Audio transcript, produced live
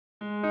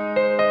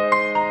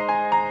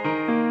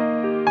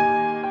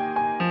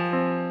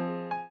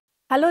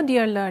Hello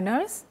dear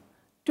learners,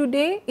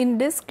 today in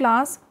this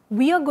class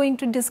we are going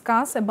to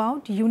discuss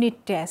about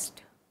unit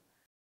test.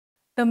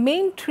 The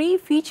main three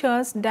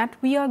features that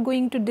we are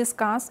going to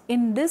discuss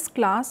in this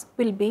class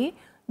will be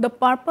the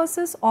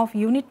purposes of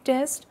unit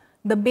test,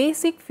 the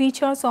basic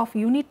features of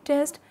unit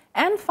test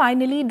and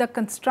finally the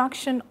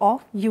construction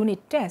of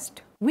unit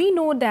test. We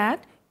know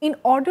that in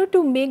order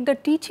to make the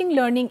teaching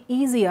learning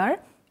easier,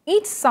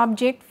 each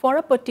subject for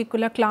a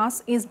particular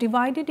class is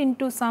divided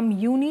into some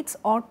units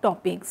or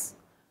topics.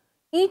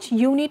 Each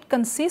unit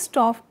consists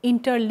of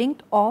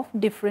interlinked of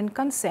different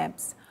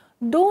concepts.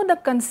 Though the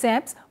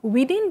concepts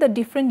within the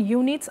different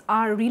units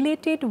are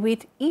related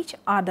with each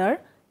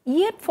other,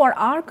 yet for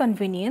our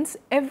convenience,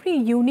 every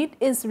unit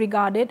is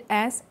regarded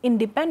as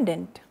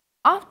independent.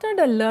 After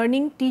the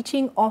learning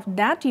teaching of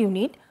that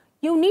unit,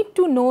 you need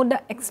to know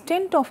the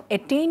extent of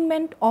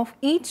attainment of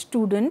each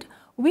student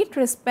with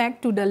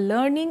respect to the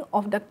learning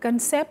of the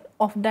concept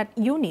of that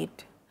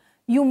unit.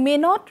 You may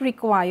not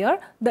require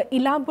the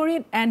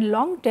elaborate and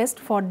long test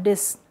for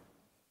this,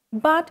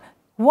 but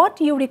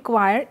what you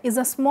require is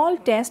a small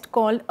test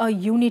called a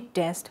unit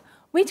test,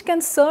 which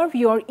can serve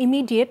your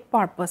immediate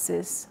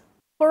purposes.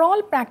 For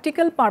all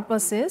practical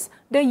purposes,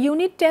 the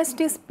unit test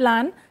is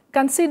planned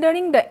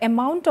considering the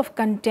amount of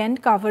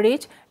content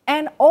coverage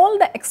and all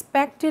the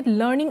expected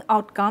learning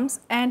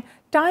outcomes and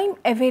time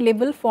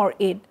available for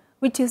it,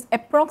 which is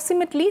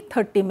approximately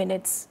 30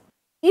 minutes.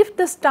 If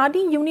the study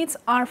units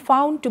are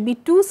found to be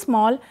too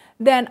small,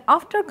 then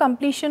after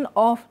completion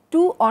of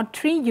 2 or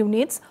 3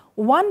 units,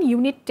 one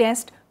unit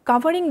test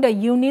covering the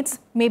units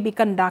may be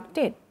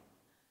conducted.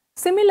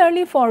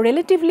 Similarly, for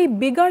relatively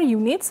bigger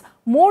units,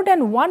 more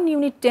than one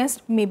unit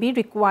test may be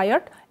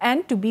required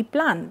and to be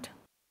planned.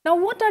 Now,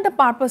 what are the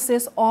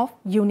purposes of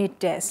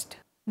unit test?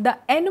 The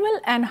annual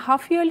and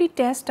half-yearly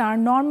tests are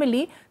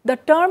normally the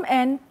term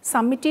and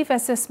summative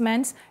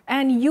assessments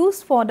and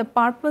used for the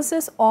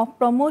purposes of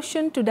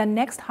promotion to the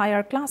next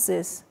higher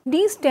classes.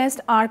 These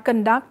tests are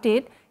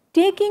conducted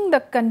taking the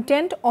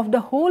content of the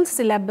whole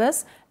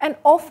syllabus and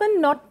often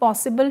not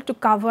possible to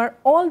cover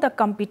all the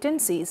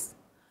competencies.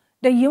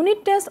 The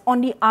unit test,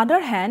 on the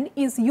other hand,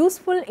 is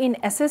useful in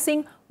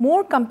assessing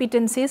more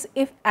competencies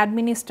if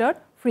administered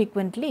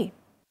frequently.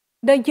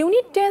 The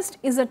unit test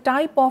is a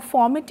type of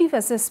formative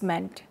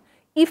assessment.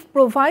 If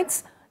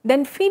provides,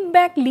 then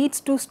feedback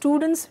leads to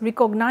students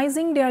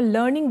recognizing their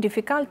learning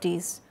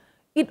difficulties.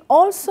 It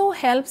also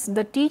helps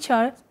the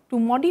teacher to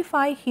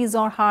modify his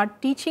or her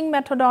teaching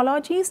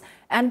methodologies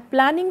and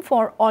planning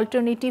for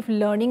alternative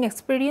learning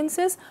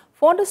experiences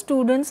for the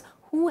students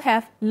who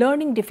have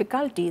learning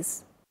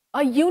difficulties.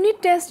 A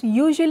unit test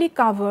usually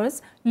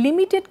covers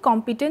limited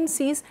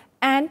competencies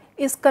and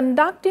is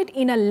conducted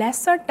in a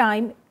lesser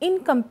time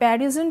in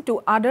comparison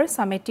to other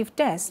summative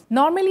tests.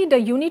 Normally, the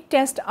unit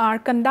tests are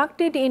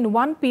conducted in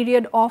one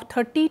period of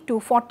 30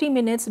 to 40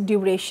 minutes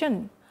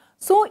duration.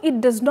 So,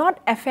 it does not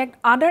affect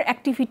other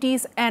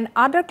activities and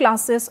other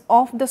classes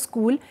of the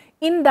school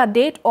in the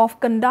date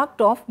of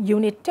conduct of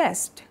unit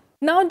test.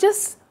 Now,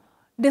 just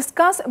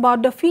discuss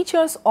about the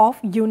features of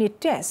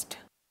unit test.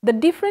 The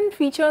different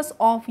features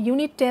of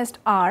unit test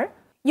are: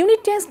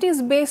 unit test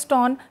is based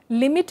on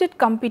limited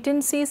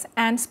competencies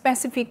and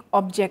specific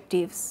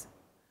objectives.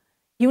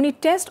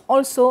 Unit test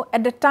also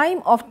at the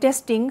time of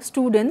testing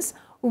students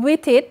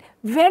with it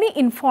very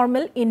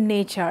informal in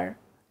nature.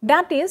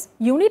 That is,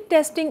 unit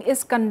testing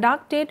is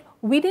conducted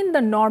within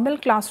the normal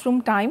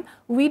classroom time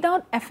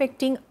without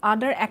affecting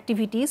other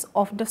activities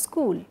of the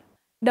school.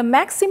 The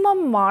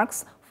maximum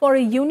marks for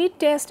a unit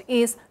test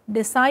is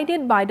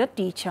decided by the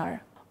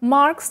teacher.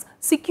 Marks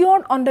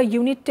secured on the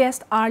unit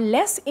test are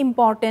less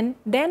important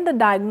than the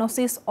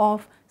diagnosis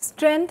of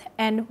strength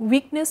and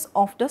weakness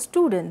of the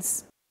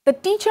students. The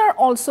teacher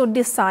also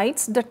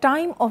decides the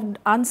time of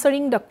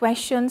answering the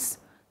questions,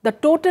 the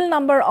total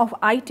number of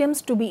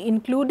items to be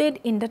included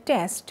in the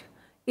test.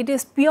 It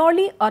is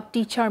purely a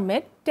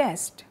teacher-made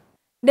test.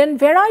 Then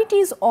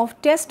varieties of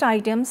test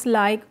items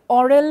like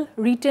oral,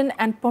 written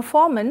and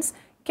performance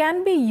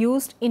can be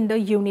used in the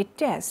unit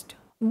test.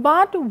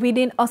 But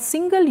within a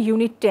single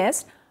unit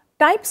test,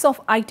 types of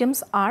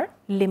items are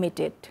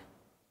limited.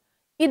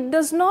 It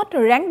does not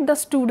rank the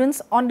students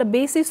on the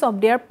basis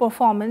of their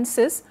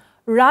performances,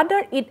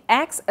 rather it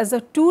acts as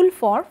a tool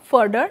for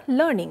further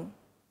learning.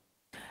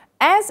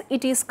 As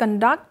it is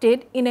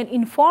conducted in an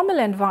informal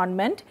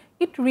environment,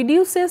 it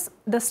reduces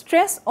the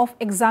stress of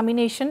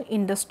examination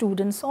in the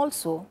students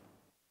also.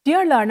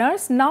 Dear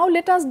learners, now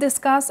let us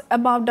discuss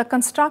about the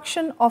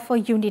construction of a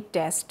unit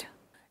test.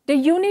 The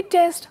unit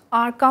tests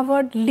are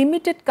covered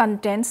limited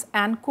contents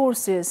and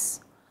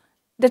courses.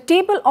 The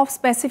table of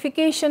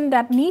specification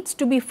that needs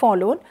to be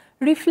followed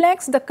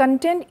reflects the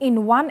content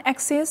in one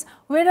axis,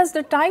 whereas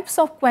the types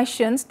of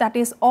questions, that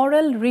is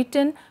oral,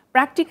 written,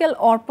 practical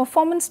or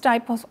performance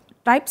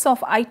types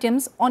of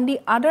items on the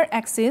other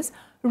axis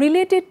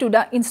related to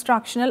the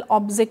instructional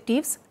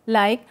objectives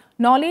like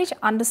knowledge,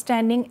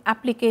 understanding,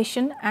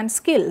 application and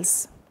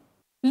skills.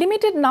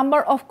 Limited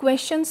number of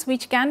questions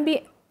which can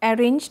be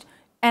arranged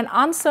and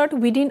answered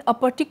within a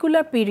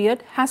particular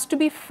period has to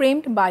be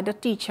framed by the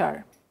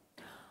teacher.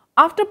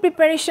 After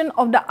preparation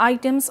of the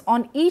items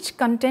on each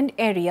content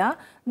area,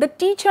 the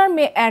teacher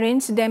may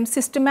arrange them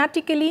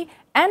systematically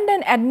and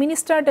then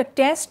administer the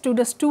test to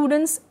the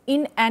students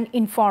in an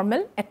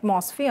informal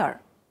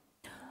atmosphere.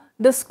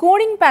 The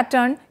scoring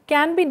pattern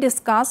can be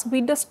discussed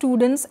with the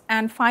students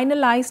and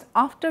finalized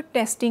after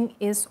testing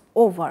is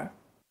over.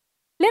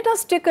 Let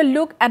us take a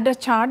look at the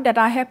chart that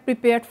I have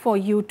prepared for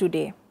you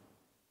today.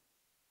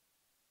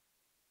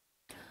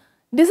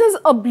 This is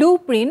a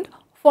blueprint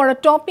for a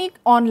topic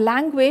on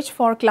language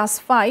for class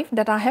 5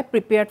 that I have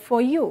prepared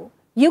for you.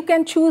 You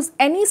can choose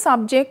any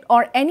subject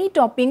or any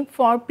topic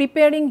for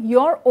preparing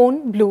your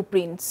own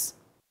blueprints.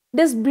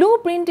 This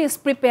blueprint is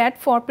prepared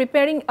for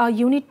preparing a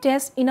unit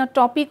test in a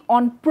topic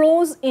on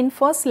prose in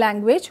first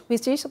language,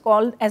 which is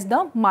called as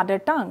the mother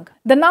tongue.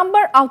 The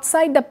number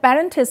outside the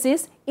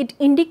parenthesis, it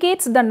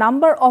indicates the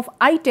number of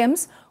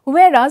items,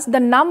 whereas the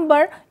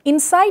number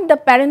inside the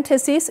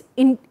parenthesis,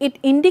 it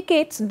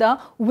indicates the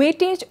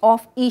weightage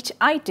of each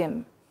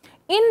item.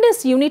 In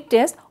this unit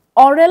test,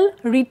 oral,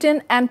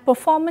 written and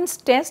performance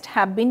tests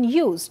have been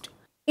used.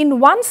 In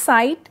one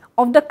side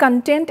of the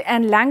content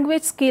and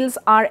language skills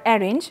are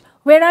arranged,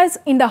 whereas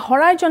in the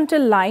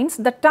horizontal lines,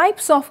 the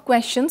types of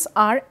questions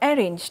are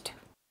arranged.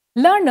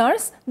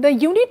 Learners, the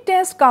unit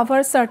test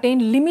covers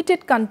certain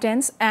limited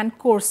contents and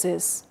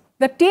courses.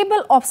 The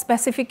table of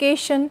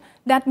specification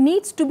that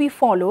needs to be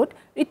followed,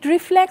 it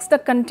reflects the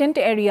content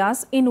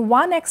areas in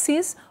one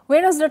axis,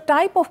 whereas the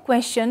type of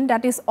question,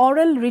 that is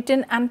oral,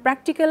 written and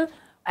practical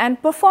and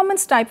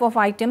performance type of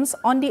items,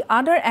 on the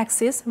other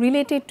axis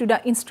related to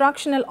the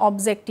instructional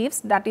objectives,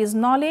 that is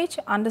knowledge,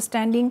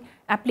 understanding,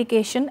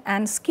 application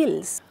and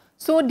skills.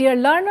 So dear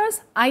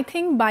learners, I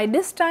think by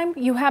this time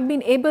you have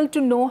been able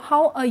to know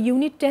how a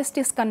unit test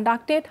is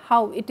conducted,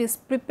 how it is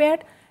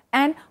prepared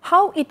and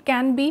how it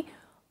can be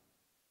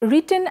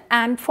written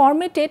and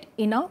formatted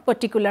in a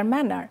particular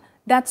manner.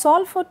 That's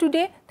all for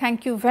today.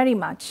 Thank you very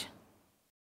much.